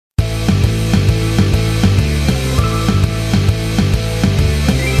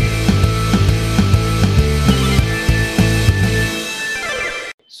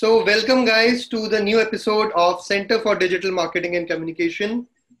So, welcome guys to the new episode of Center for Digital Marketing and Communication.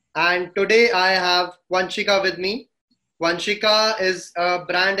 And today I have Vanshika with me. Vanshika is a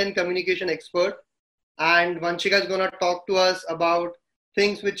brand and communication expert, and Vanshika is going to talk to us about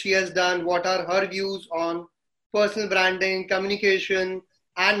things which she has done, what are her views on personal branding, communication,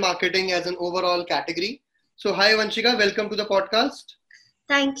 and marketing as an overall category. So, hi Vanshika, welcome to the podcast.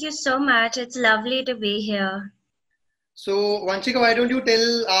 Thank you so much. It's lovely to be here. So, Vanchika, why don't you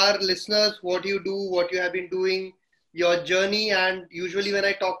tell our listeners what you do, what you have been doing, your journey? And usually, when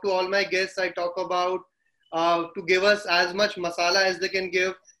I talk to all my guests, I talk about to give us as much masala as they can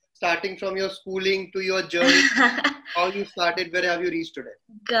give, starting from your schooling to your journey, how you started, where have you reached today?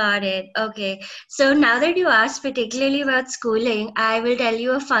 Got it. Okay. So now that you asked particularly about schooling, I will tell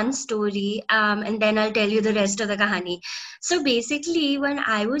you a fun story, and then I'll tell you the rest of the kahani. So basically, when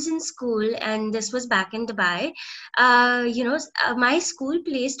I was in school, and this was back in Dubai, my school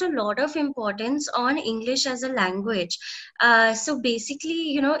placed a lot of importance on English as a language. So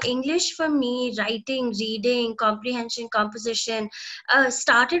basically, English for me, writing, reading, comprehension, composition,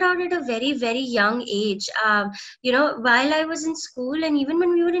 started out at a very, very young age. While I was in school, and even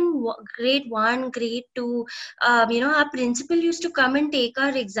when we were in grade 1, grade 2, our principal used to come and take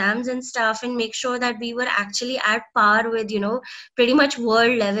our exams and stuff and make sure that we were actually at par with, pretty much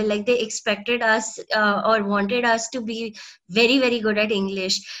world level. Like they expected us or wanted us to be very, very good at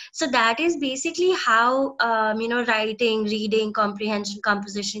English. So that is basically how, writing, reading, comprehension,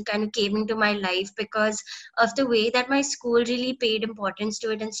 composition kind of came into my life because of the way that my school really paid importance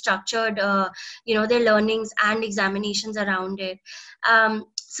to it and structured their learnings and examinations around it.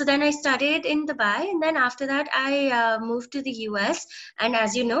 So then I studied in Dubai, and then after that I moved to the US. And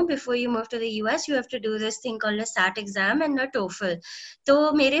as you know, before you move to the US, you have to do this thing called a SAT exam and a TOEFL.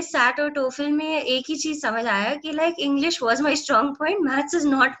 तो मेरे SAT और TOEFL में एक ही चीज समझ आया कि like English was my strong point, maths is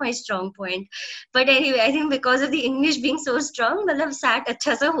not my strong point. But anyway, I think because of the English being so strong, मतलब SAT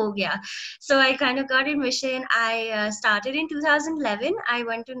अच्छा सा हो गया. So I kind of got admission. I started in 2011. I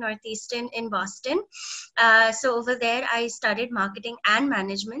went to Northeastern in Boston. So over there, I studied marketing and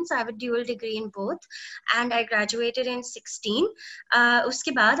management. So I have a dual degree in both, and I graduated in 16.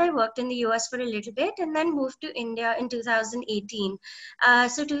 Uske baad, I worked in the US for a little bit, and then moved to India in 2018.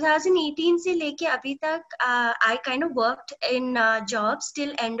 So 2018 se leke abhi tak, I kind of worked in jobs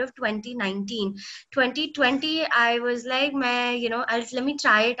till end of 2019. 2020, I was like, let me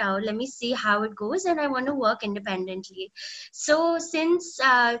try it out. Let me see how it goes, and I want to work independently. So since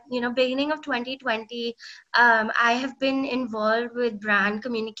beginning of 2020, I have been involved with brand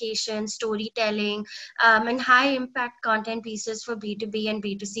communication, storytelling, and high impact content pieces for B2B and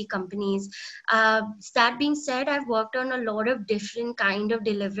B2C companies. That being said, I've worked on a lot of different kind of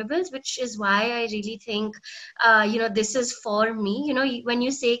deliverables, which is why I really think, this is for me. When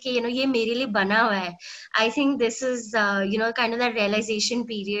you say कि, ये मेरे लिए बना हुआ है, I think this is, kind of that realization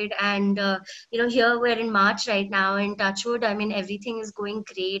period. And, here we're in March right now in Touchwood. I mean, everything is going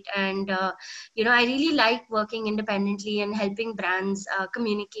great. And, I really like working independently and helping brands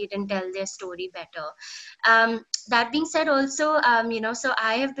communicate and tell their story better. That being said, also, so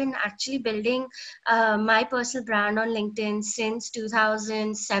I have been actually building my personal brand on LinkedIn since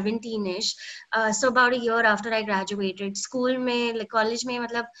 2017-ish. So about a year after I graduated. School में, like college में,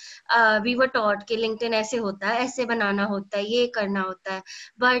 मतलब we were taught कि LinkedIn ऐसे होता है, ऐसे बनाना होता है, ये करना होता है.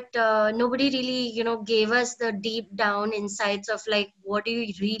 But nobody really, gave us the deep down insights of like, what do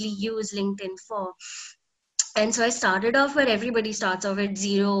you really use LinkedIn for? And so I started off where everybody starts off at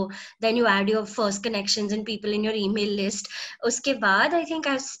zero. Then you add your first connections and people in your email list. Uske baad, I think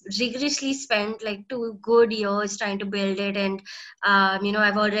I've rigorously spent like 2 good years trying to build it. And,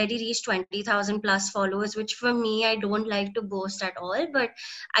 I've already reached 20,000 plus followers, which for me, I don't like to boast at all. But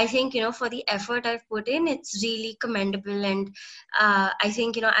I think, for the effort I've put in, it's really commendable. And I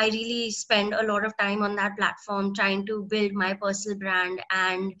think, I really spend a lot of time on that platform trying to build my personal brand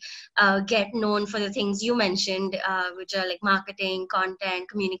and get known for the things you mentioned, which are like marketing, content,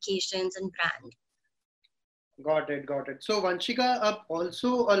 communications, and brand. Got it. So, Vanshika,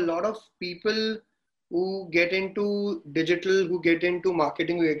 also a lot of people who get into digital, who get into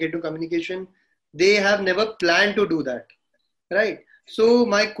marketing, who get into communication, they have never planned to do that, right? So,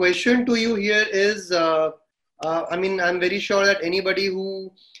 my question to you here is, I mean, I'm very sure that anybody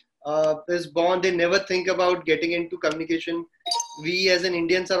who is born, they never think about getting into communication. We as an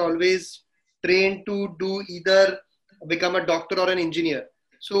Indians are always trained to do either become a doctor or an engineer.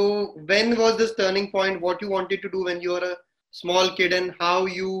 So when was this turning point? What you wanted to do when you were a small kid, and how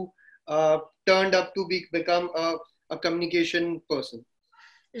you turned up to become a communication person?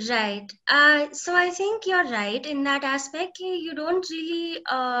 Right. So I think you're right in that aspect. You don't really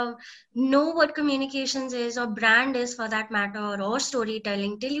know what communications is or brand is for that matter or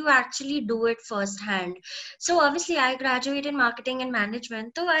storytelling till you actually do it firsthand. So obviously I graduated marketing and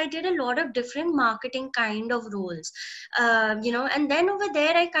management, so I did a lot of different marketing kind of roles. And then over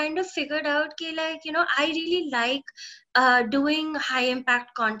there I kind of figured out I really like doing high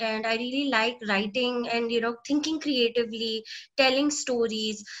impact content. I really like writing and thinking creatively, telling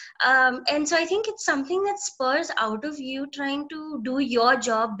stories. And so I think it's something that spurs out of you trying to do your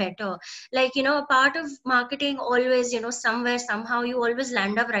job better. A part of marketing always, somewhere somehow you always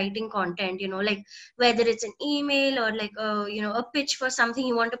land up writing content, like whether it's an email or like a pitch for something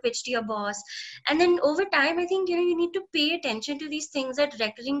you want to pitch to your boss. And then over time I think you need to pay attention to these things that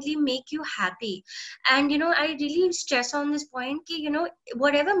recurringly make you happy. And I really stress on this point ki,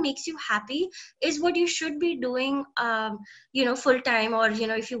 whatever makes you happy is what you should be doing, full time, or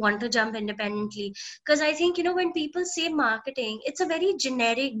if you want to jump independently. Because I think when people say marketing, it's a very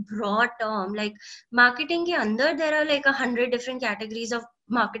generic broad term. Like marketing ke under there are like 100 different categories of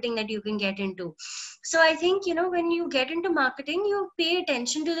marketing that you can get into. So I think when you get into marketing, you pay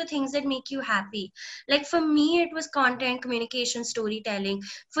attention to the things that make you happy. Like for me it was content communication, storytelling.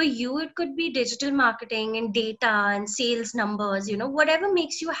 For you it could be digital marketing and data and sales numbers. Whatever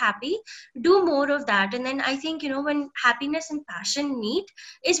makes you happy, do more of that. And then I think when happiness and passion meet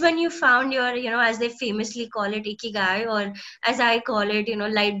is when you found your as they famously call it, ikigai, or as I call it,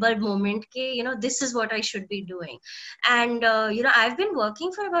 light bulb moment ke, this is what I should be doing. And I've been working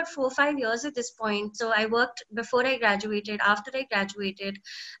for about 4 or 5 years at this point. So I worked before I graduated, after I graduated.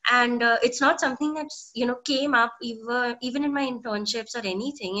 And it's not something that's came up even in my internships or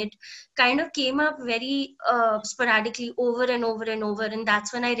anything. It kind of came up very sporadically over and over and over, and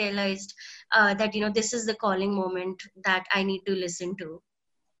that's when I realized that this is the calling moment that I need to listen to.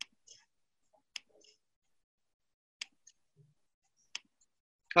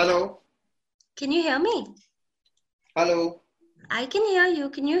 Hello. Can you hear me? Hello. I can hear you.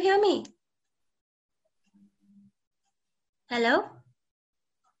 Can you hear me? Hello?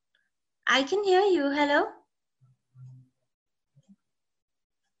 I can hear you. Hello?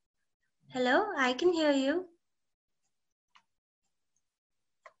 Hello? I can hear you.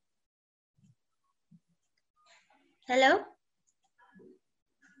 Hello?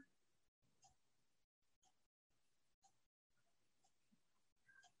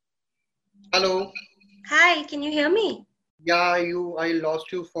 Hello. Hi, can you hear me? Yeah, I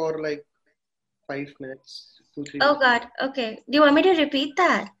lost you for like 5 minutes, 2, 3 minutes. Oh God. Okay. Do you want me to repeat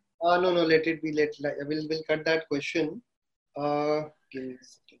that? No, no, let it be. We'll cut that question. Give me a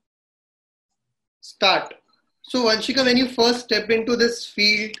second. Start. So, Vanshika, when you first stepped into this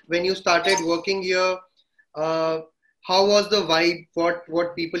field, when you started working here, uh, how was the vibe?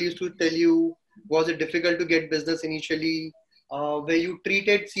 What people used to tell you? Was it difficult to get business initially? Were you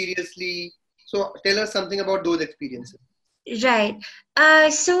treated seriously? So, tell us something about those experiences. Right.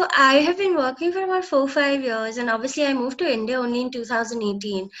 So I have been working for about 4 or 5 years, and obviously I moved to India only in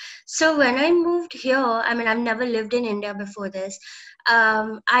 2018. So when I moved here, I mean, I've never lived in India before this.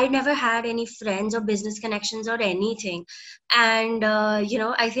 I never had any friends or business connections or anything. And,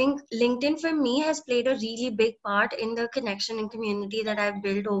 I think LinkedIn for me has played a really big part in the connection and community that I've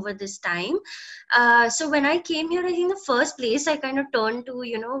built over this time. So when I came here, I think the first place I kind of turned to,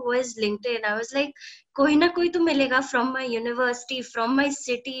 was LinkedIn. I was like, कोई ना कोई तो मिलेगा from my university, from my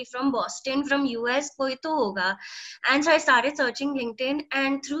city, from Boston, from US, कोई तो होगा. And so I started searching LinkedIn,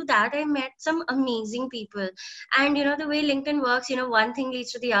 and through that I met some amazing people. And the way LinkedIn works, one thing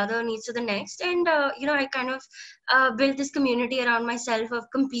leads to the other, leads to the next. And I kind of built this community around myself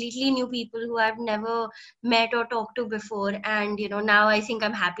of completely new people who I've never met or talked to before. And now I think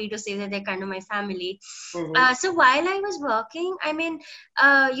I'm happy to say that they're kind of my family. Mm-hmm. So while I was working, I mean,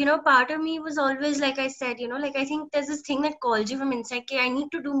 part of me was always, like I said, like I think there's this thing that calls you from inside. Okay, I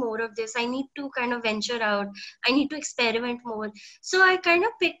need to do more of this. I need to kind of venture out. I need to experiment more. So I kind of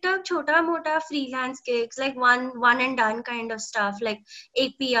picked up chota mota freelance gigs, like one and done kind of stuff. Like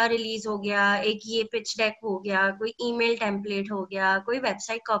एक PR release हो गया, एक ये pitch deck हो गया, कोई email template हो गया, कोई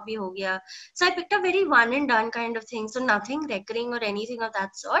website copy हो गया. So I picked up very one and done kind of thing. So nothing recurring or anything of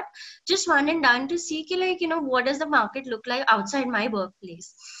that sort, just one and done to see what does the market look like outside my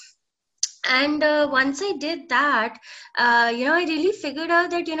workplace. And once I did that, I really figured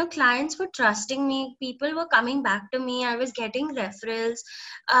out that clients were trusting me, people were coming back to me, I was getting referrals,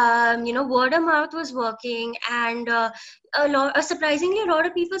 word of mouth was working. And surprisingly a lot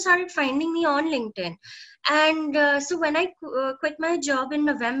of people started finding me on LinkedIn. And so when I quit my job in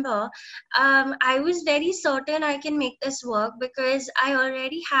November, I was very certain I can make this work because I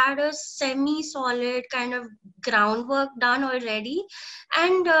already had a semi-solid kind of groundwork done already.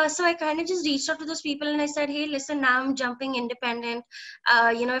 And so I kind of just reached out to those people and I said, hey, listen, now I'm jumping independent.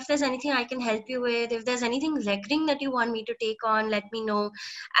 If there's anything I can help you with, if there's anything recurring that you want me to take on, let me know.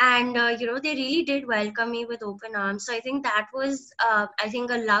 And they really did welcome me with open arms. So I think that was I think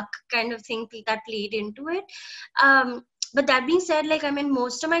a luck kind of thing that played into it. But that being said, like, I mean,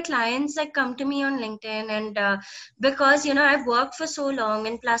 most of my clients like come to me on LinkedIn, and because I've worked for so long,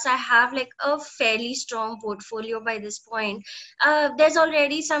 and plus I have like a fairly strong portfolio by this point. There's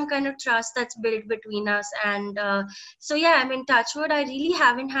already some kind of trust that's built between us. And so yeah, I mean, touchwood, I really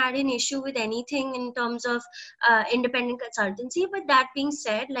haven't had an issue with anything in terms of independent consultancy. But that being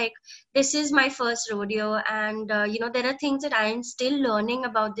said, like, this is my first rodeo, and there are things that I am still learning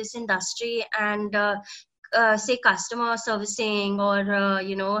about this industry, and say customer servicing, or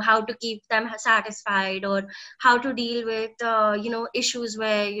how to keep them satisfied, or how to deal with issues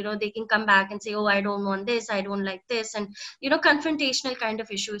where they can come back and say, oh, I don't want this, I don't like this, and confrontational kind of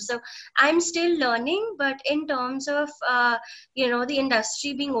issues. So I'm still learning. But in terms of the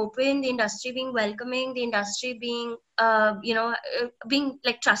industry being open, the industry being welcoming, the industry being being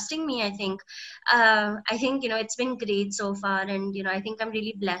like trusting me, I think it's been great so far. And I think I'm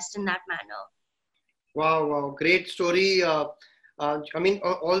really blessed in that manner. Wow, wow, great story. I mean,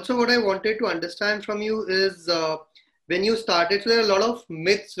 also what I wanted to understand from you is when you started, so there are a lot of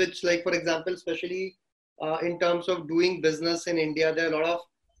myths which, like, for example, especially in terms of doing business in India, there are a lot of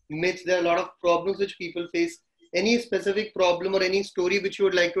myths, there are a lot of problems which people face. Any specific problem or any story which you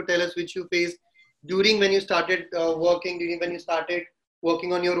would like to tell us which you faced during when you started working, during when you started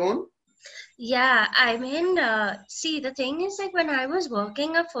working on your own? Yeah, I mean, see, the thing is, like, when I was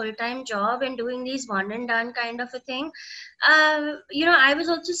working a full-time job and doing these one and done kind of a thing, I was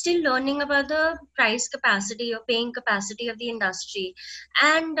also still learning about the price capacity or paying capacity of the industry.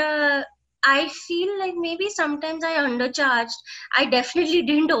 And I feel like maybe sometimes I undercharged. I definitely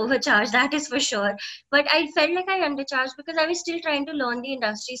didn't overcharge, that is for sure. But I felt like I undercharged because I was still trying to learn the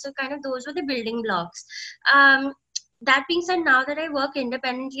industry. So kind of those were the building blocks. Um, that being said, now that I work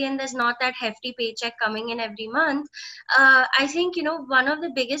independently and there's not that hefty paycheck coming in every month, I think one of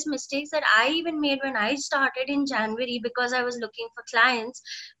the biggest mistakes that I even made when I started in January, because I was looking for clients,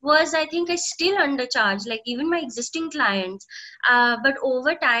 was I think I still undercharged, like even my existing clients. But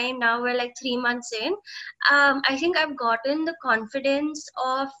over time, now we're like 3 months in, I think I've gotten the confidence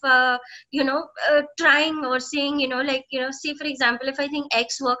of trying or saying, say for example, if I think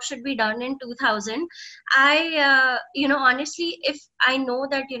X work should be done in 2000, honestly, if I know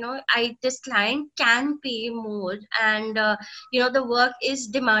that this client can pay more, and the work is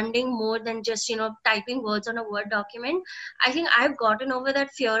demanding more than just typing words on a Word document, I think I've gotten over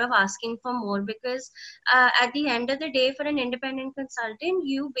that fear of asking for more. Because at the end of the day, for an independent consultant,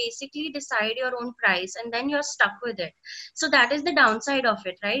 you basically decide your own price and then you're stuck with it. So that is the downside of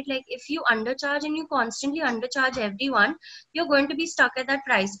it, right? Like, if you undercharge and you constantly undercharge everyone, you're going to be stuck at that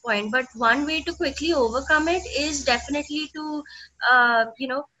price point. But one way to quickly overcome it is definitely to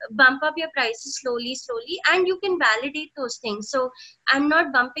bump up your prices slowly, and you can validate those things. So I'm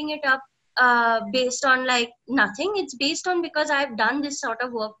not bumping it up based on like nothing. It's based on because I've done this sort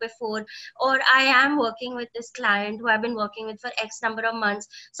of work before, or I am working with this client who I've been working with for X number of months.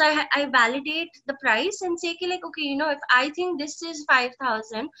 So I validate the price and say, okay, like, okay, if I think this is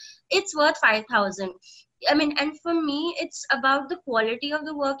 5,000, it's worth 5,000. I mean, and for me, it's about the quality of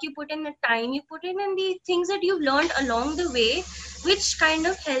the work you put in, the time you put in, and the things that you've learned along the way, which kind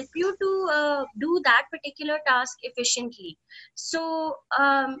of help you to do that particular task efficiently. So,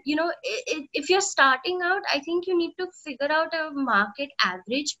 if you're starting out, I think you need to figure out a market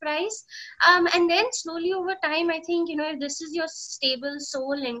average price. And then slowly over time, I think, if this is your stable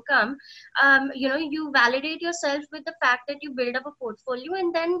sole income, you validate yourself with the fact that you build up a portfolio.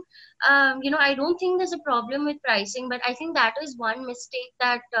 And then I don't think there's a problem with pricing. But I think that is one mistake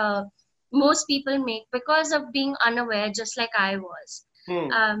that most people make because of being unaware, just like I was.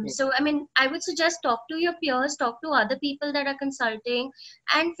 So I mean, I would suggest talk to your peers, talk to other people that are consulting,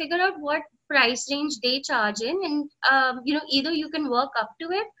 and figure out what price range they charge in. And either you can work up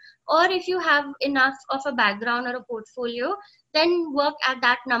to it, or if you have enough of a background or a portfolio, then work at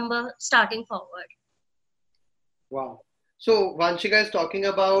that number starting forward. Wow. So Vanshika is talking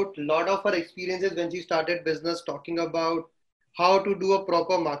about a lot of her experiences when she started business, talking about how to do a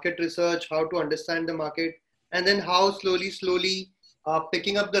proper market research, how to understand the market, and then how slowly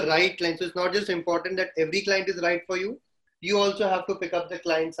picking up the right client. So it's not just important that every client is right for you. You also have to pick up the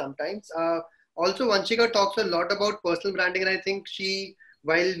client sometimes. Also, Vanshika talks a lot about personal branding, and I think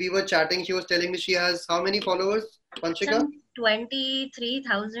while we were chatting, she was telling me she has how many followers, Vanshika? Some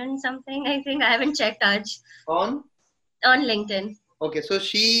 23,000 something, I think. I haven't checked Aj On? on LinkedIn. Okay, so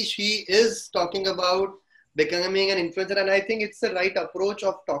she is talking about becoming an influencer, and I think it's the right approach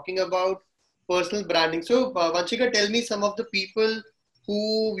of talking about personal branding. So, Vanshika, tell me some of the people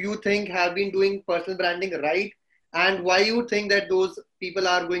who you think have been doing personal branding right, and why you think that those people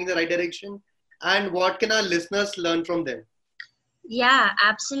are going in the right direction, and what can our listeners learn from them? Yeah,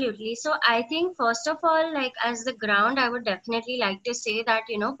 absolutely. So I think first of all, like as the ground, I would definitely like to say that,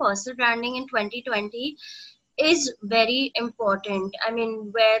 personal branding in 2020 is very important. I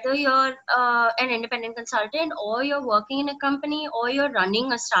mean, whether you're an independent consultant or you're working in a company or you're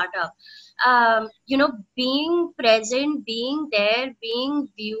running a startup, being present, being there, being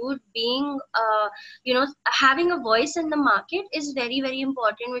viewed, having a voice in the market is very, very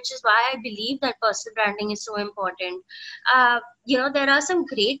important, which is why I believe that personal branding is so important. There are some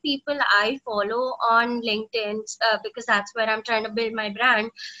great people I follow on LinkedIn because that's where I'm trying to build my brand.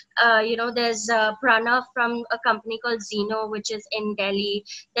 There's Pranav from a company called Zeno, which is in Delhi.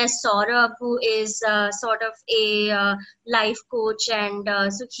 There's Saurabh, who is sort of a life coach, and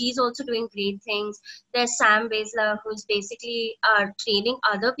so he's also doing great things. There's Sam Bezla, who's basically training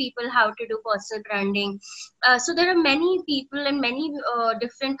other people how to do personal branding. So there are many people and many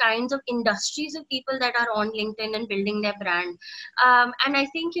different kinds of industries of people that are on LinkedIn and building their brand. And I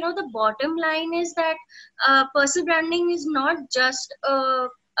think, the bottom line is that personal branding is not just a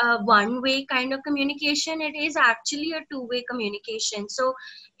one way kind of communication. It is actually a two-way communication. So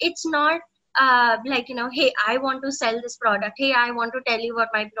it's not like, hey, I want to sell this product, hey, I want to tell you about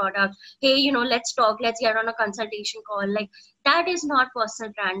my product, hey, let's talk, let's get on a consultation call. Like, that is not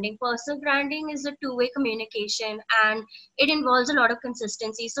personal branding. Personal branding is a two-way communication, and it involves a lot of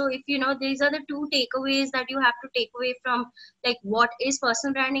consistency. So if these are the two takeaways that you have to take away from, like, what is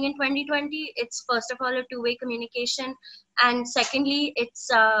personal branding in 2020. It's first of all a two-way communication, and secondly, it's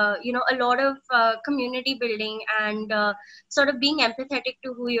a lot of community building and sort of being empathetic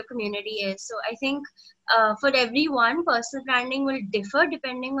to who your community is. So I think for everyone, personal branding will differ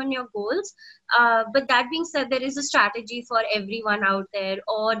depending on your goals. But that being said, there is a strategy for everyone out there,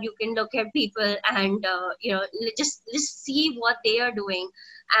 or you can look at people and just see what they are doing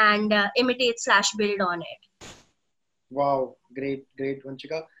and imitate slash build on it. Wow, great, great,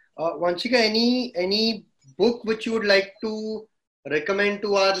 Vanchika. Vanchika, any book which you would like to recommend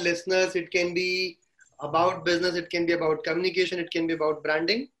to our listeners? It can be about business, it can be about communication, it can be about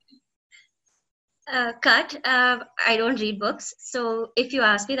branding. Cut. I don't read books. So if you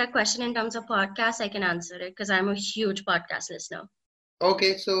ask me that question in terms of podcasts, I can answer it because I'm a huge podcast listener.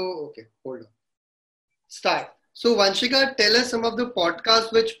 Okay, hold on. Start. So, Vanshika, tell us some of the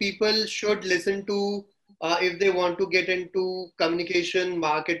podcasts which people should listen to if they want to get into communication,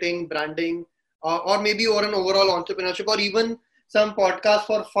 marketing, branding, or maybe or an overall entrepreneurship, or even some podcasts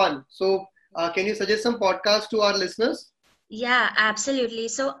for fun. So, can you suggest some podcasts to our listeners? Yeah, absolutely.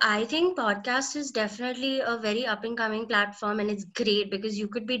 So I think podcast is definitely a very up and coming platform, and it's great because you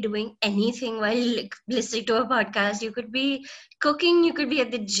could be doing anything while listening to a podcast. You could be cooking, you could be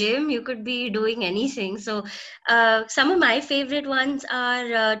at the gym, you could be doing anything. So some of my favorite ones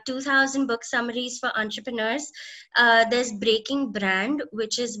are 2000 book summaries for entrepreneurs. There's Breaking Brand,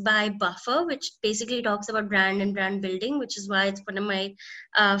 which is by Buffer, which basically talks about brand and brand building, which is why it's one of my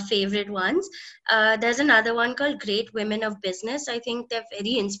favorite ones. There's another one called Great Women of Business. I think they're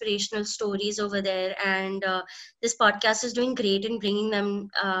very inspirational stories over there, and this podcast is doing great in bringing them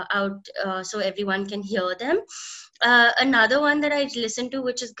out so everyone can hear them. Another one that I listen to,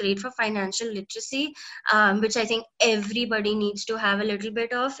 which is great for financial literacy, which I think everybody needs to have a little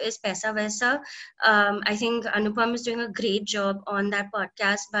bit of, is Pesa Vesa. I think Anupam is doing a great job on that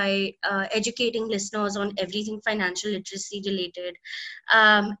podcast by educating listeners on everything financial literacy related.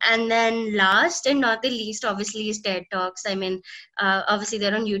 And then last and not the least, obviously, is TED Talks. I mean, obviously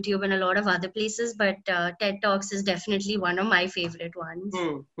they're on YouTube and a lot of other places, but TED Talks is definitely one of my favorite ones.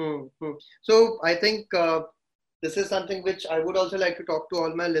 So, I think this is something which I would also like to talk to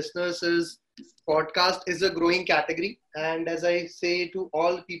all my listeners is podcast is a growing category. And as I say to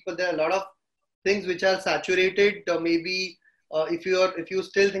all people, there are a lot of things which are saturated. Maybe if you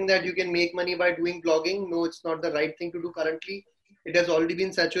still think that you can make money by doing blogging, no, it's not the right thing to do currently. It has already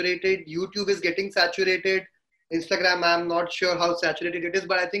been saturated. YouTube is getting saturated. Instagram, I'm not sure how saturated it is,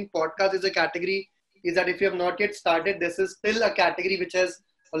 but I think podcast is a category. Is that if you have not yet started, this is still a category which has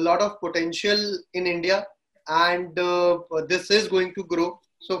a lot of potential in India, and this is going to grow.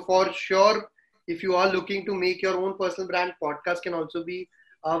 So for sure, if you are looking to make your own personal brand, podcast can also be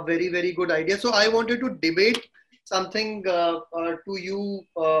a very, very good idea. So I wanted to debate something to you,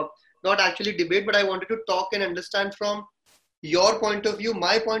 not actually debate, but I wanted to talk and understand from your point of view,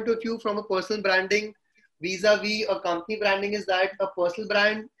 my point of view from a personal branding vis-a-vis a company branding is that a personal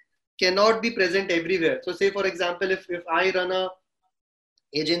brand cannot be present everywhere. So say for example, if I run a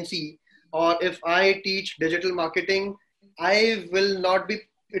agency or if I teach digital marketing, I will not be,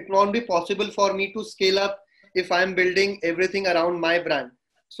 it won't be possible for me to scale up if I'm building everything around my brand.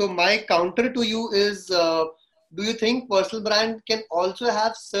 So my counter to you is, do you think personal brand can also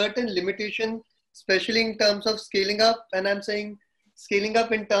have certain limitation, especially in terms of scaling up? And I'm saying scaling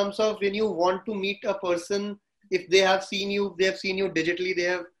up in terms of when you want to meet a person, if they have seen you, they have seen you digitally, they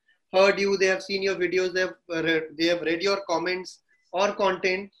have heard you, they have seen your videos, they have read your comments or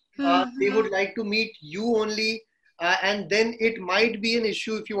content, they Hmm. would like to meet you only, and then it might be an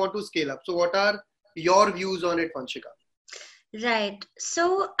issue if you want to scale up. So, what are your views on it, Vanshika? Right.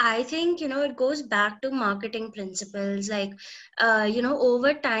 So I think, it goes back to marketing principles. Like,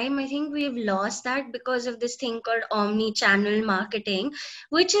 over time, I think we've lost that because of this thing called omni-channel marketing,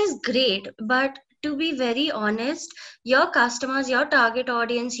 which is great. But to be very honest, your customers, your target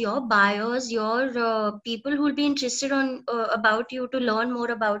audience, your buyers, your people who will be interested on about you to learn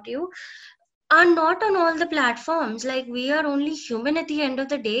more about you are not on all the platforms. Like, we are only human at the end of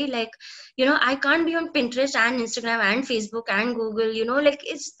the day. Like, I can't be on Pinterest and Instagram and Facebook and Google. Like,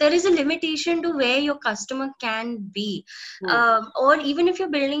 it's there is a limitation to where your customer can be. Hmm. Or even if you're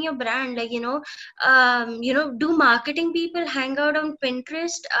building your brand, like, do marketing people hang out on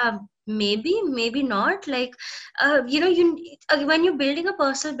Pinterest? Maybe not. Like, when you're building a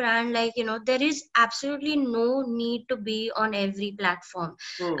personal brand, like, there is absolutely no need to be on every platform.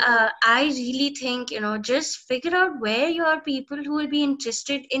 Hmm. I really think, just figure out where your people who will be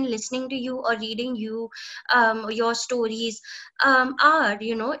interested in listening to you or reading you, your stories, are.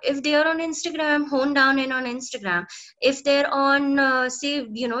 If they are on Instagram, hone down in on Instagram. If they're on, say,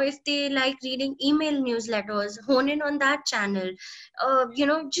 if they like reading email newsletters, hone in on that channel.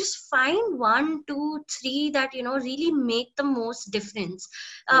 Just find one, two, three that, really make the most difference.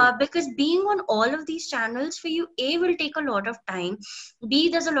 Hmm. Because being on all of these channels for you, A, will take a lot of time. B,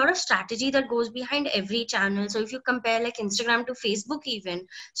 there's a lot of strategy that goes behind every channel. So if you compare like Instagram to Facebook, even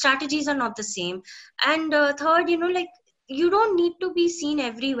strategies are not the same. And third, like, you don't need to be seen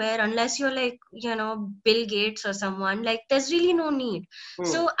everywhere unless you're like, Bill Gates or someone. Like, there's really no need. Hmm.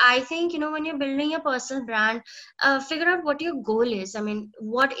 So I think, when you're building a personal brand, figure out what your goal is. I mean,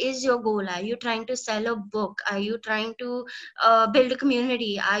 what is your goal? Are you trying to sell a book? Are you trying to build a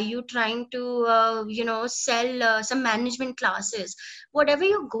community? Are you trying to, sell some management classes? Whatever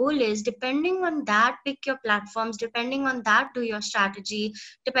your goal is, depending on that, pick your platforms. Depending on that, do your strategy.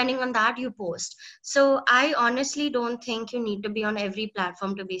 Depending on that, you post. So I honestly don't think you need to be on every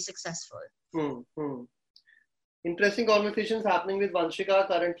platform to be successful. Hmm. Hmm. Interesting conversations happening with Vanshika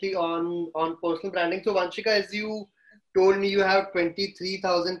currently on personal branding. So, Vanshika, as you told me, you have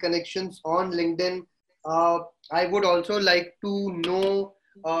 23,000 connections on LinkedIn. Uh, I would also like to know,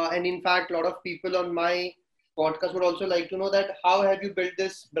 and in fact, a lot of people on my podcast would also like to know that how have you built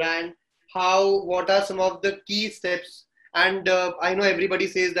this brand? What are some of the key steps? And I know everybody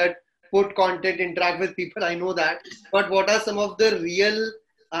says that put content, interact with people. I know that, but what are some of the real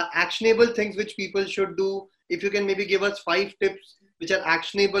actionable things which people should do? If you can maybe give us 5 tips which are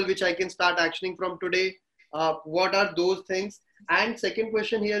actionable, which I can start actioning from today, what are those things? And second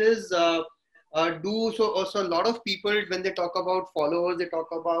question here is, do so also a lot of people when they talk about followers, they talk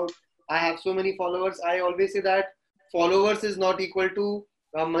about I have so many followers. I always say that followers is not equal to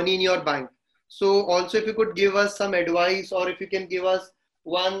money in your bank. So also if you could give us some advice, or if you can give us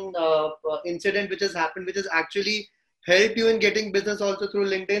one incident which has happened which has actually helped you in getting business also through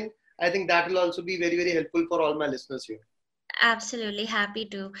LinkedIn, I think that will also be very, very helpful for all my listeners here. Absolutely happy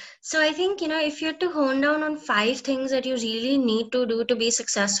to. So I think, if you had to hone down on 5 things that you really need to do to be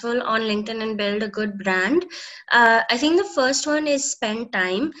successful on LinkedIn and build a good brand, I think the first one is spend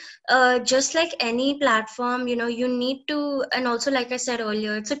time. Just like any platform, you need to, and also like I said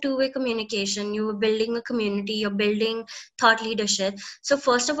earlier, it's a two-way communication. You are building a community, you're building thought leadership. So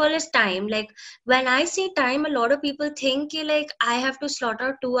first of all is time. Like, when I say time, a lot of people think, like, I have to slot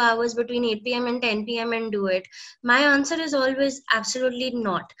out 2 hours between 8 p.m. and 10 p.m. and do it. My answer is always absolutely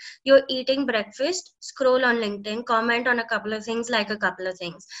not. You're eating breakfast, scroll on LinkedIn, comment on a couple of things, like a couple of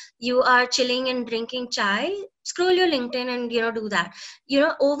things. You are chilling and drinking chai, scroll your LinkedIn and do that.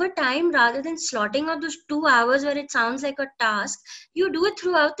 Over time, rather than slotting out those 2 hours where it sounds like a task, you do it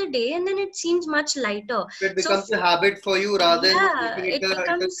throughout the day, and then it seems much lighter. It So becomes a habit for you rather than just yeah, making it it a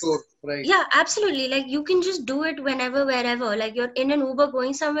becomes, chore, right? yeah, absolutely. Like you can just do it whenever, wherever. Like you're in an Uber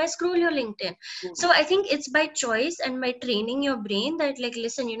going somewhere, scroll your LinkedIn. Hmm. So I think it's by choice and by training your brain that, like,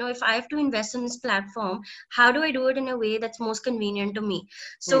 listen, if I have to invest in this platform, how do I do it in a way that's most convenient to me? Hmm.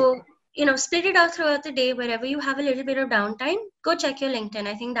 So, split it out throughout the day. Wherever you have a little bit of downtime, go check your LinkedIn.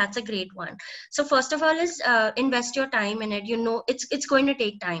 I think that's a great one. So first of all is invest your time in it. It's going to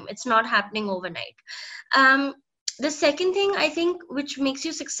take time. It's not happening overnight. um, the second thing I think which makes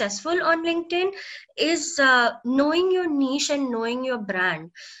you successful on LinkedIn is knowing your niche and knowing your brand.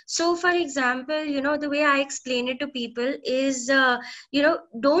 So for example, the way I explain it to people is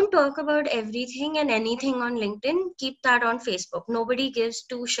don't talk about everything and anything on LinkedIn. Keep that on Facebook. Nobody gives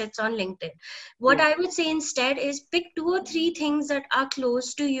two shits on LinkedIn. What Hmm. I would say instead is pick 2 or 3 things that are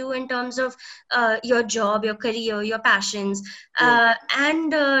close to you in terms of your job, your career, your passions, Hmm.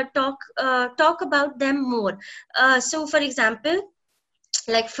 and talk about them more. So for example,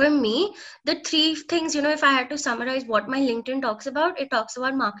 like for me, the 3 things, if I had to summarize what my LinkedIn talks about, it talks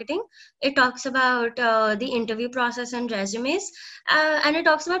about marketing, it talks about the interview process and resumes, and it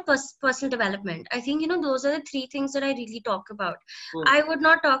talks about personal development. I think those are the 3 things that I really talk about. Hmm. I would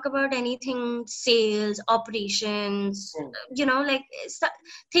not talk about anything sales, operations, Hmm. like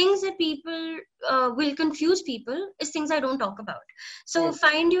things that people will confuse people, is things I don't talk about. So Hmm.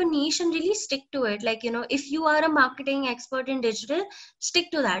 find your niche and really stick to it. Like, if you are a marketing expert in digital, stick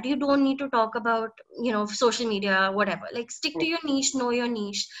to that. You don't need to talk about social media, whatever. Like, stick Hmm. to your niche, know your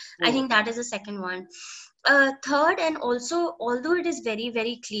niche. I Hmm. think that is the second one. Third, and also, although it is very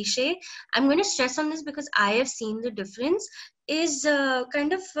very cliche, I'm going to stress on this because I have seen the difference, is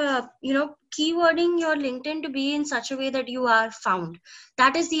kind of keywording your LinkedIn to be in such a way that you are found.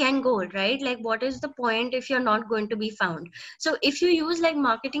 That is the end goal, right? Like, what is the point if you're not going to be found? So if you use like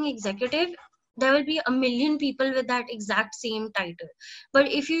marketing executive, there will be a million people with that exact same title.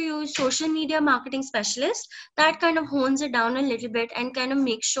 But if you use social media marketing specialist, that kind of hones it down a little bit and kind of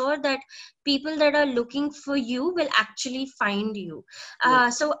makes sure that people that are looking for you will actually find you. Hmm.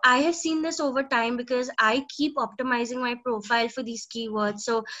 So I have seen this over time because I keep optimizing my profile for these keywords.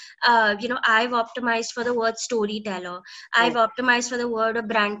 So I've optimized for the word storyteller, Hmm. I've optimized for the word a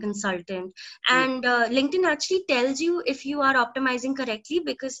brand consultant. Hmm. And LinkedIn actually tells you if you are optimizing correctly,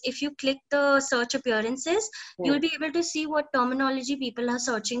 because if you click the search appearances, Hmm. you'll be able to see what terminology people are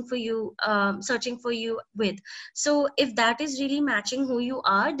searching for you with. So if that is really matching who you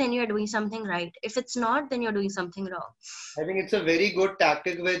are, then you're doing something right. If it's not, then you're doing something wrong. I think it's a very good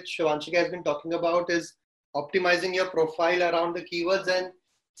tactic which Vanshika has been talking about is optimizing your profile around the keywords and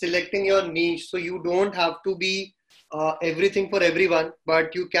selecting your niche. So you don't have to be everything for everyone,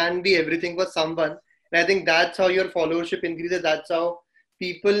 but you can be everything for someone. And I think that's how your followership increases. That's how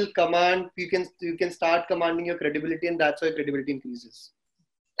people command. You can start commanding your credibility, and that's how your credibility increases.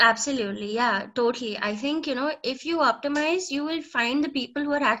 Absolutely. Yeah, totally. I think, if you optimize, you will find the people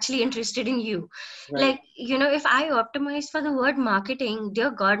who are actually interested in you. Right. Like, if I optimize for the word marketing, dear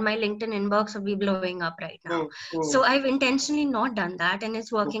God, my LinkedIn inbox will be blowing up right now. Hmm. Hmm. So I've intentionally not done that, and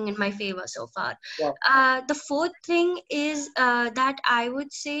it's Hmm. working in my favor so far. Yeah. The fourth thing is that I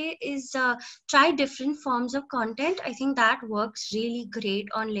would say is try different forms of content. I think that works really great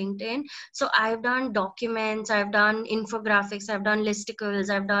on LinkedIn. So I've done documents, I've done infographics, I've done listicles,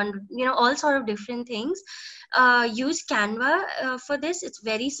 I've done all sort of different things. Use Canva for this. It's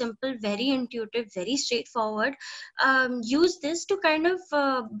very simple, very intuitive, very straightforward. Use this to kind of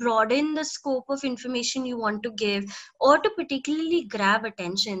broaden the scope of information you want to give, or to particularly grab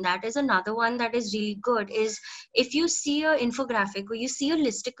attention. That is another one that is really good, is if you see a infographic or you see a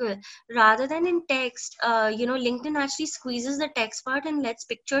listicle, rather than in text, LinkedIn actually squeezes the text part and lets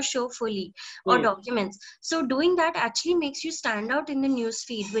pictures show fully, or Hmm. documents. So doing that actually makes you stand out in the news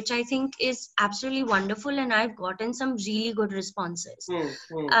feed, which I think is absolutely wonderful, and I've gotten some really good responses. Hmm.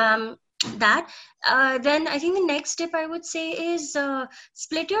 Hmm. um, that Then I think the next tip I would say is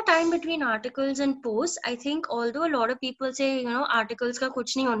split your time between articles and posts. I think although a lot of people say articles ka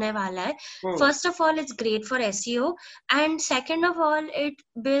kuch nahi hone wala hai, Hmm. first of all it's great for SEO, and second of all it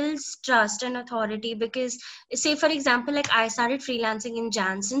builds trust and authority. Because say for example, like I started freelancing in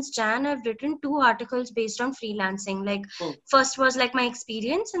Jan. Since Jan I've written 2 articles based on freelancing. Like, Hmm. first was like my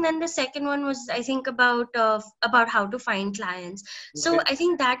experience, and then the second one was, I think, about how to find clients. So Okay. I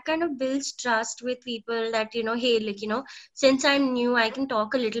think that kind of builds trust with people that, hey, like, since I'm new, I can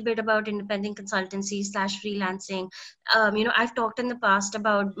talk a little bit about independent consultancy / freelancing. I've talked in the past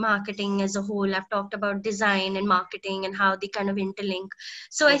about marketing as a whole. I've talked about design and marketing and how they kind of interlink.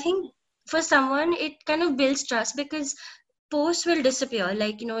 So I think for someone, it kind of builds trust, because posts will disappear.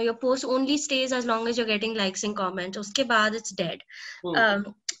 Like, your post only stays as long as you're getting likes and comments. Uske baad it's dead.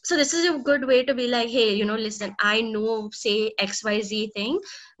 So this is a good way to be like, hey, listen, I know, say XYZ thing,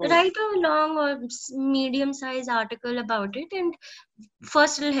 write a long or medium size article about it. And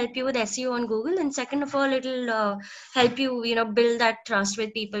first it'll help you with SEO on Google, and second of all, it'll help you, build that trust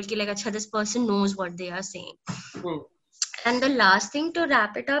with people. Ki like, acha, this person knows what they are saying. And the last thing, to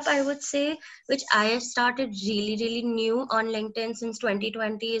wrap it up, I would say, which I have started really, really new on LinkedIn since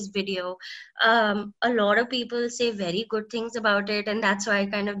 2020, is video. A lot of people say very good things about it, and that's why I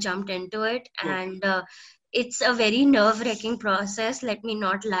kind of jumped into it. And it's a very nerve-wracking process. Let me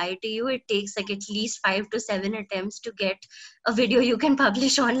not lie to you. It takes like at least 5 to 7 attempts to get a video you can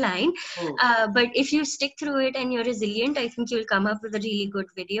publish online. But if you stick through it and you're resilient, I think you'll come up with a really good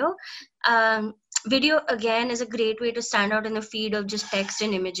video. Video again is a great way to stand out in the feed of just text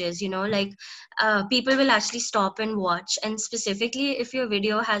and images. Like people will actually stop and watch, and specifically if your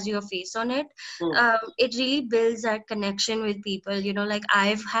video has your face on it, it really builds that connection with people. Like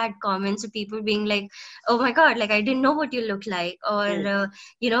I've had comments of people being like, oh my god, like I didn't know what you look like, or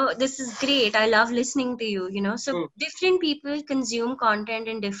this is great, I love listening to you. So different people consume content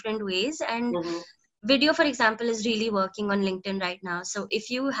in different ways, and video, for example, is really working on LinkedIn right now. So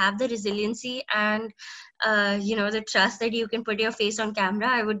if you have the resiliency and the trust that you can put your face on camera,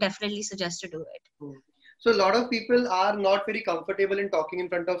 I would definitely suggest to do it. So a lot of people are not very comfortable in talking in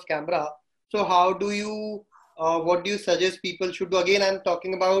front of camera. So how do you, what do you suggest people should do? Again, I'm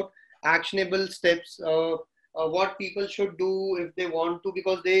talking about actionable steps, what people should do if they want to,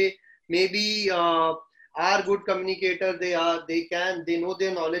 because they maybe are good communicators. They know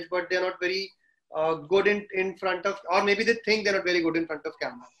their knowledge, but they're not very good in front of, or maybe they think they're not very good in front of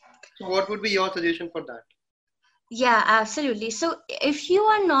camera. So what would be your suggestion for that? Yeah, absolutely. So if you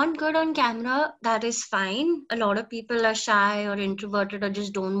are not good on camera, that is fine. A lot of people are shy or introverted or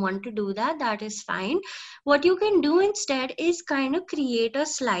just don't want to do that. That is fine. What you can do instead is kind of create a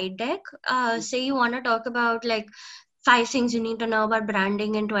slide deck. Say you want to talk about like 5 things you need to know about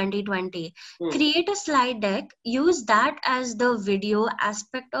branding in 2020. Create a slide deck, use that as the video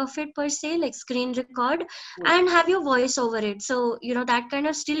aspect of it per se, like screen record, and have your voice over it. So, that kind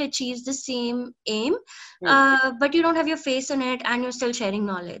of still achieves the same aim, but you don't have your face in it and you're still sharing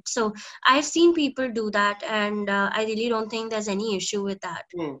knowledge. So I've seen people do that, and I really don't think there's any issue with that.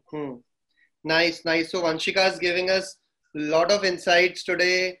 Nice. So Vanshika is giving us a lot of insights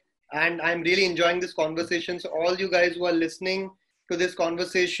today, and I'm really enjoying this conversation. So all you guys who are listening to this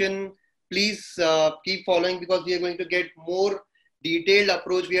conversation, please keep following, because we are going to get more detailed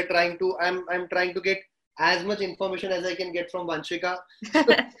approach. We are trying to, I'm trying to get as much information as I can get from Vanshika.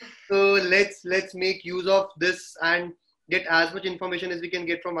 So let's make use of this and get as much information as we can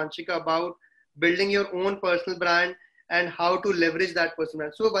get from Vanshika about building your own personal brand and how to leverage that personal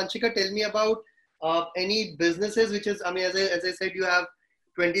brand. So Vanshika, tell me about any businesses, which is, I mean, as I said, you have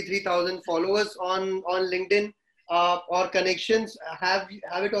 23,000 followers on LinkedIn, or connections. Have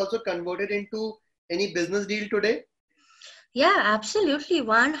it also converted into any business deal today? Yeah, absolutely.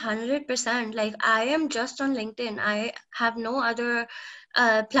 100%. Like I am just on LinkedIn. I have no other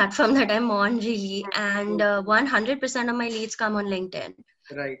platform that I'm on really. And 100% of my leads come on LinkedIn.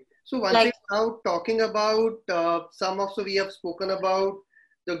 Right. So one thing now, talking about so we have spoken about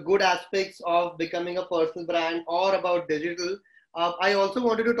the good aspects of becoming a personal brand or about digital. I also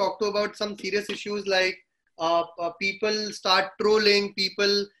wanted to talk to about some serious issues like people start trolling,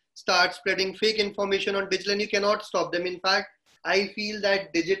 people start spreading fake information on digital, and you cannot stop them. In fact, I feel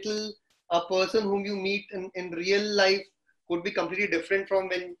that digital, a person whom you meet in real life could be completely different from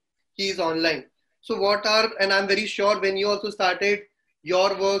when he is online. So and I'm very sure when you also started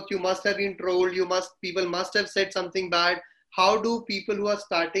your work, you must have been trolled, people must have said something bad. How do people who are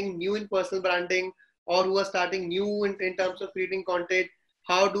starting new in personal branding, or who are starting new in terms of creating content,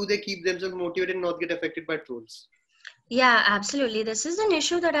 how do they keep themselves motivated and not get affected by trolls? Yeah, absolutely. This is an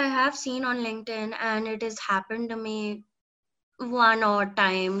issue that I have seen on LinkedIn, and it has happened to me one odd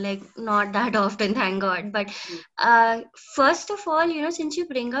time, like not that often, thank God. But first of all, since you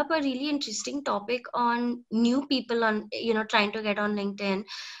bring up a really interesting topic on new people on, trying to get on LinkedIn,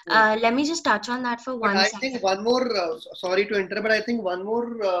 let me just touch on that for but 1 second. I think one more, sorry to interrupt, but I think one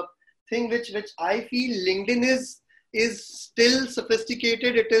more thing which I feel LinkedIn is still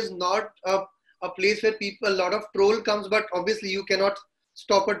sophisticated. It is not a place where a lot of troll comes, but obviously you cannot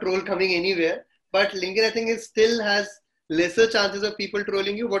stop a troll coming anywhere. but LinkedIn, I think, is still has lesser chances of people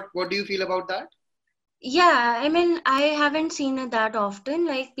trolling you. What do you feel about that? Yeah, I mean, I haven't seen it that often.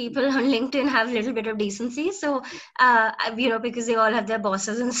 Like people on LinkedIn have a little bit of decency. So, because they all have their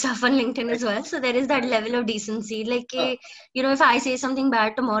bosses and stuff on LinkedIn Right. as well. So there is that Right. level of decency. Like, Huh. if I say something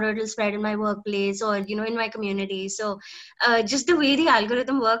bad tomorrow, it'll spread in my workplace or, in my community. So, just the way the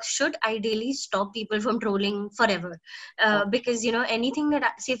algorithm works should ideally stop people from trolling forever. Huh. Because, anything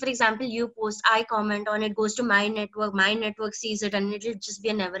that, say, for example, you post, I comment on it, goes to my network sees it, and it'll just be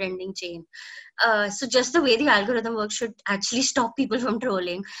a never ending chain. So just the way the algorithm works should actually stop people from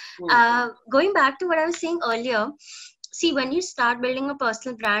trolling. Hmm. Going back to what I was saying earlier, see, when you start building a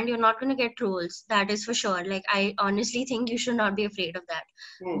personal brand, you're not going to get trolls. That is for sure. Like, I honestly think you should not be afraid of that.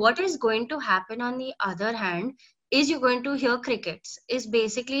 Hmm. What is going to happen on the other hand is you're going to hear crickets. Is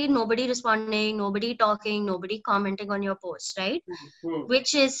basically nobody responding, nobody talking, nobody commenting on your post, right? Hmm. Hmm.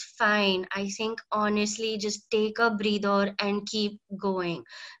 Which is fine. I think honestly, just take a breather and keep going,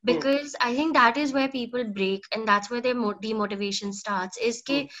 Hmm. because I think that is where people break, and that's where their demotivation starts. Is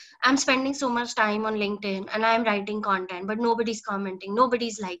Hmm. that I'm spending so much time on LinkedIn and I'm writing content, but nobody's commenting,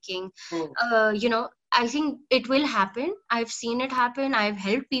 nobody's liking. Hmm. I think it will happen. I've seen it happen. I've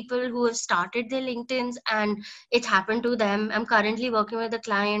helped people who have started their LinkedIns and it's happened to them. I'm currently working with a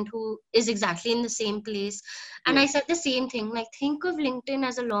client who is exactly in the same place. And Hmm. I said the same thing, like, think of LinkedIn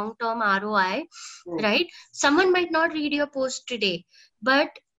as a long term ROI, Hmm. right? Someone might not read your post today, but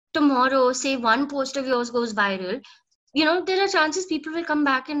tomorrow, say one post of yours goes viral, there are chances people will come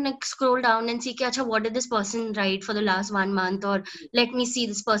back and like scroll down and see, Acha, what did this person write for the last 1 month? Or let me see,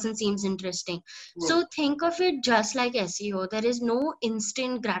 this person seems interesting. Hmm. So think of it just like SEO. There is no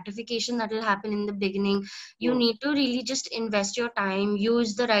instant gratification that will happen in the beginning. You Hmm. need to really just invest your time,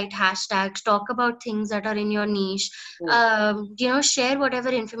 use the right hashtags, talk about things that are in your niche, Hmm. share whatever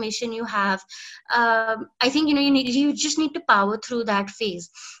information you have. I think, you just need to power through that phase.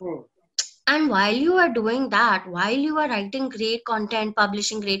 Hmm. And while you are doing that, while you are writing great content,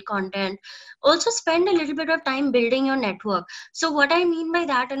 publishing great content, also spend a little bit of time building your network. So what I mean by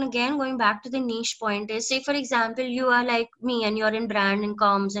that, and again going back to the niche point, is, say for example, you are like me and you're in brand and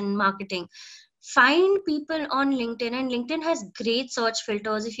comms and marketing. Find people on LinkedIn, and LinkedIn has great search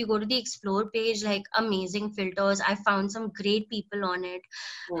filters. If you go to the explore page, like, amazing filters, I found some great people on it.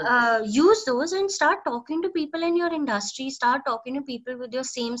 Hmm. Use those and start talking to people in your industry, start talking to people with your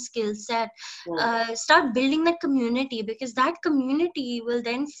same skill set. Hmm. Start building that community, because that community will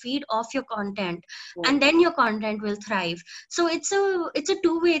then feed off your content, Hmm. and then your content will thrive. So it's a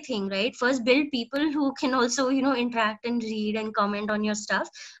two-way thing, right? First, build people who can also, interact and read and comment on your stuff,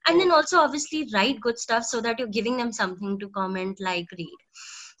 and Hmm. then also obviously write good stuff so that you're giving them something to comment, like, read.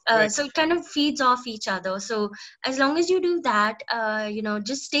 Right. So it kind of feeds off each other. So as long as you do that,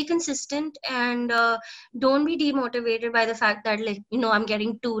 just stay consistent, and don't be demotivated by the fact that, like, I'm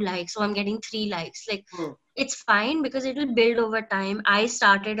getting 2 likes or I'm getting 3 likes. Like, Hmm. it's fine, because it will build over time. I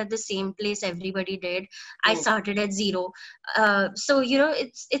started at the same place everybody did. I Hmm. started at zero. So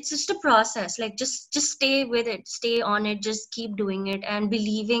it's just a process. Like, just stay with it, stay on it, just keep doing it, and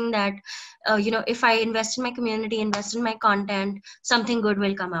believing that if I invest in my community, invest in my content, something good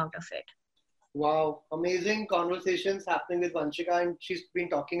will come out of it. Wow, amazing conversations happening with Vanshika, and she's been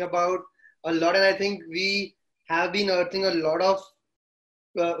talking about a lot. And I think we have been earthing a lot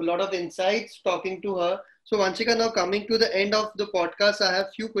of insights talking to her. So, Vanshika, now coming to the end of the podcast, I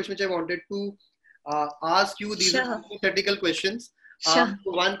have few questions which I wanted to ask you. These are Sure. hypothetical questions. Sure.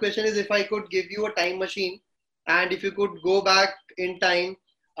 So one question is, if I could give you a time machine, and if you could go back in time,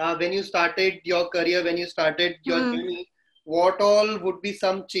 when you started your career, when you started your Hmm. journey, what all would be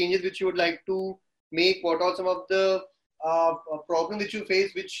some changes which you would like to make? What are some of the problems which you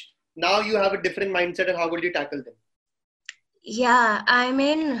face, which now you have a different mindset, and how would you tackle them? Yeah, I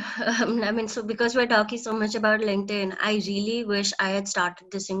mean, so because we're talking so much about LinkedIn, I really wish I had started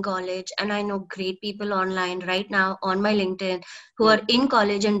this in college. And I know great people online right now on my LinkedIn who Hmm. are in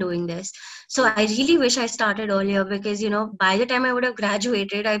college and doing this. So Hmm. I really wish I started earlier, because, by the time I would have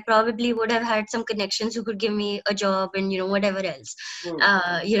graduated, I probably would have had some connections who could give me a job and, whatever else. Hmm.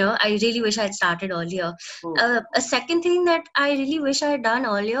 I really wish I had started earlier. Hmm. A second thing that I really wish I had done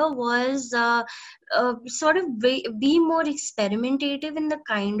earlier was sort of be more experimentative in the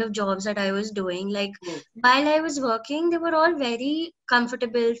kind of jobs that I was doing. Like, Hmm. while I was working, they were all very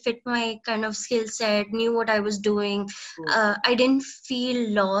comfortable, fit my kind of skill set, knew what I was doing. Hmm. I didn't feel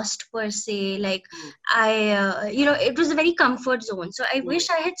lost per se. Like, Hmm. it was a very comfort zone. So I Hmm. wish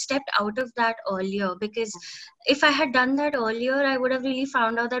I had stepped out of that earlier, because if I had done that earlier, I would have really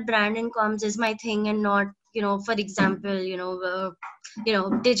found out that brand and comms is my thing and not for example,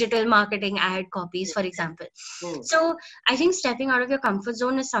 digital marketing ad copies, for example. Hmm. So I think stepping out of your comfort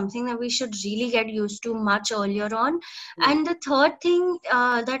zone is something that we should really get used to much earlier on. Hmm. And the third thing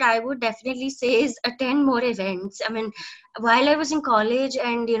that I would definitely say is attend more events. I mean, while I was in college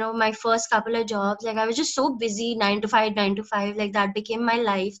and my first couple of jobs, like I was just so busy, 9 to 5, 9 to 5, like that became my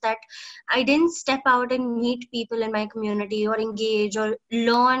life, that I didn't step out and meet people in my community or engage or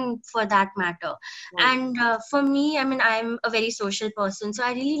learn for that matter. Hmm. And for me, I mean, I'm a very social person, so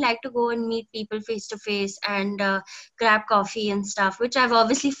I really like to go and meet people face to face and grab coffee and stuff, which I've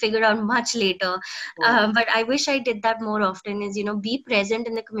obviously figured out much later. Hmm. But I wish I did that more often, is be present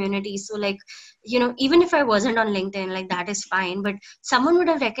in the community. So like, even if I wasn't on LinkedIn, like that is fine, but someone would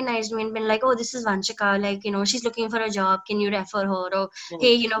have recognized me and been like, oh, this is Vanshika, like, she's looking for a job, can you refer her? Or Hmm.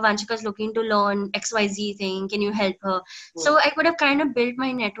 hey, Vanshika's looking to learn XYZ thing, can you help her? Hmm. So I could have kind of built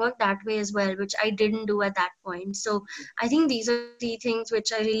my network that way as well, which I didn't do at that point. So I think these are the three things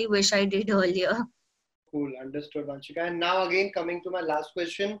which I really wish I did earlier. Cool, understood, Vanshika. And now again, coming to my last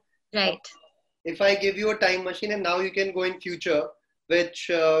question. Uh, Right. if I give you a time machine and now you can go in future, which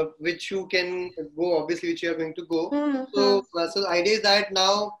you can go, obviously, which you are going to go. Mm-hmm. So the idea is that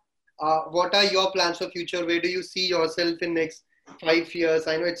now, what are your plans for future? Where do you see yourself in next 5 years?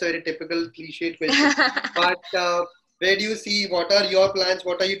 I know it's a very typical cliched question, but where do you see? What are your plans?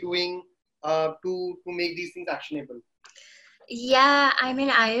 What are you doing to make these things actionable? Yeah, I mean,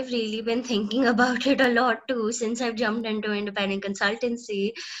 I have really been thinking about it a lot too since I've jumped into independent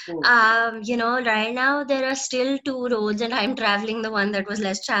consultancy. Hmm. Right now there are still two roads, and I'm traveling the one that was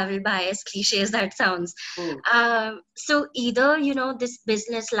less traveled by, as cliche as that sounds. Hmm. So either, this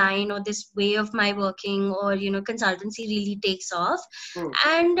business line or this way of my working or, consultancy really takes off. Hmm.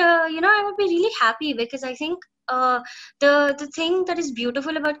 And, I would be really happy because I think uh, the thing that is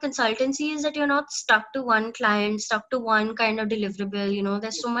beautiful about consultancy is that you're not stuck to one client, stuck to one kind of deliverable.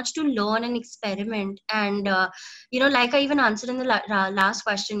 There's so much to learn and experiment. And like I even answered in the last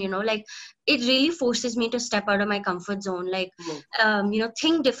question, like it really forces me to step out of my comfort zone, like Hmm.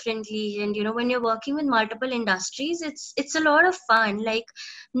 think differently. And when you're working with multiple industries, it's a lot of fun. Like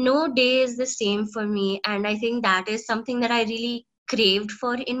no day is the same for me, and I think that is something that I really craved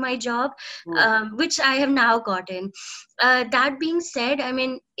for in my job, Hmm. which I have now gotten. That being said, I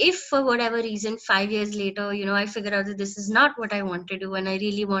mean, if for whatever reason 5 years later, I figure out that this is not what I want to do and I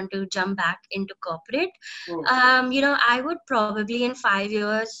really want to jump back into corporate, Hmm. I would probably in 5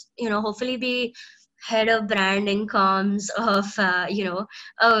 years, hopefully be head of brand and comms of,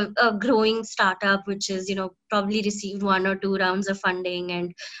 a growing startup, which is, probably received 1 or 2 rounds of funding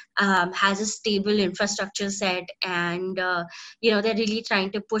and has a stable infrastructure set. And, they're really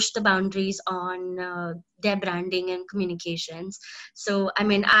trying to push the boundaries on their branding and communications. So, I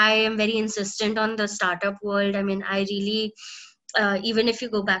mean, I am very insistent on the startup world. I mean, I really, even if you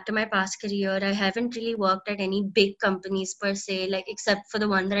go back to my past career, I haven't really worked at any big companies per se, like except for the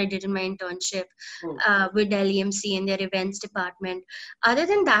one that I did in my internship Hmm. with Dell EMC in their events department. Other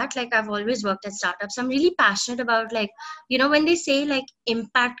than that, like I've always worked at startups. I'm really passionate about, like, when they say like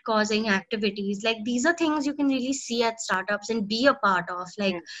impact causing activities, like these are things you can really see at startups and be a part of.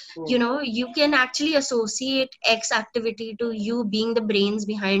 Like, Hmm. Hmm. you can actually associate X activity to you being the brains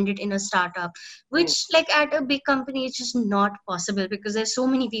behind it in a startup, Hmm. which like at a big company it's just not possible because there's so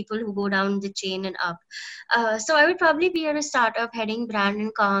many people who go down the chain and up. So I would probably be at a startup heading brand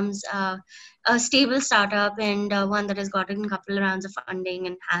and comms, a stable startup, and one that has gotten a couple of rounds of funding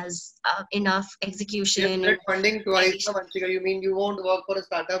and has enough You execution and said funding twice, no, ambition. Vanshika. You mean you won't work for a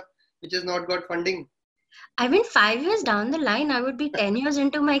startup which has not got funding? I mean, 5 years down the line, I would be 10 years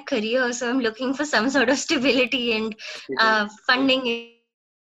into my career. So I'm looking for some sort of stability, and funding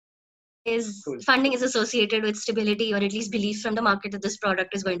is Cool. associated with stability, or at least belief from the market that this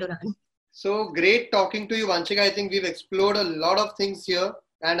product is going to run. So great talking to you, Vanshika. I think we've explored a lot of things here,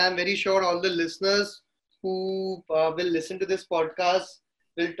 and I'm very sure all the listeners who will listen to this podcast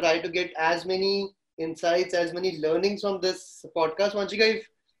will try to get as many insights, as many learnings from this podcast. Vanshika, if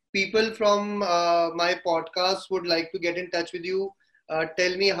people from my podcast would like to get in touch with you,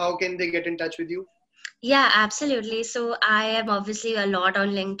 tell me how can they get in touch with you? Yeah, absolutely. So I am obviously a lot on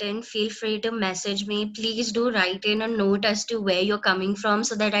LinkedIn. Feel free to message me. Please do write in a note as to where you're coming from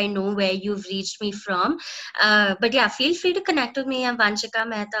so that I know where you've reached me from. But yeah, feel free to connect with me. I'm Vanshika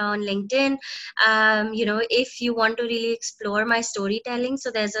Mehta on LinkedIn. If you want to really explore my storytelling,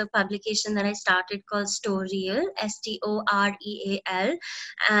 so there's a publication that I started called Storeal, Storeal,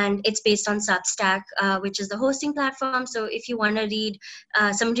 and it's based on Substack, which is the hosting platform. So if you want to read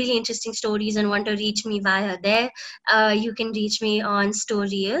some really interesting stories and want to read reach me via there. You can reach me on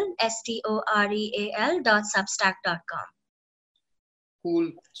Storeal, storeal.substack.com.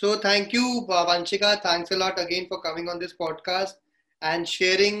 Cool. So thank you, Vanshika. Thanks a lot again for coming on this podcast and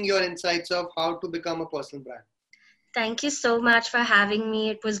sharing your insights of how to become a personal brand. Thank you so much for having me.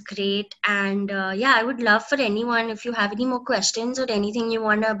 It was great. And yeah, I would love for anyone, if you have any more questions or anything you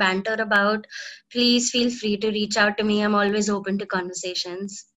want to banter about, please feel free to reach out to me. I'm always open to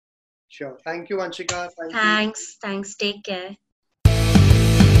conversations. Sure. Thank you, Vanshika. Thank you. Thanks. Thanks. Take care.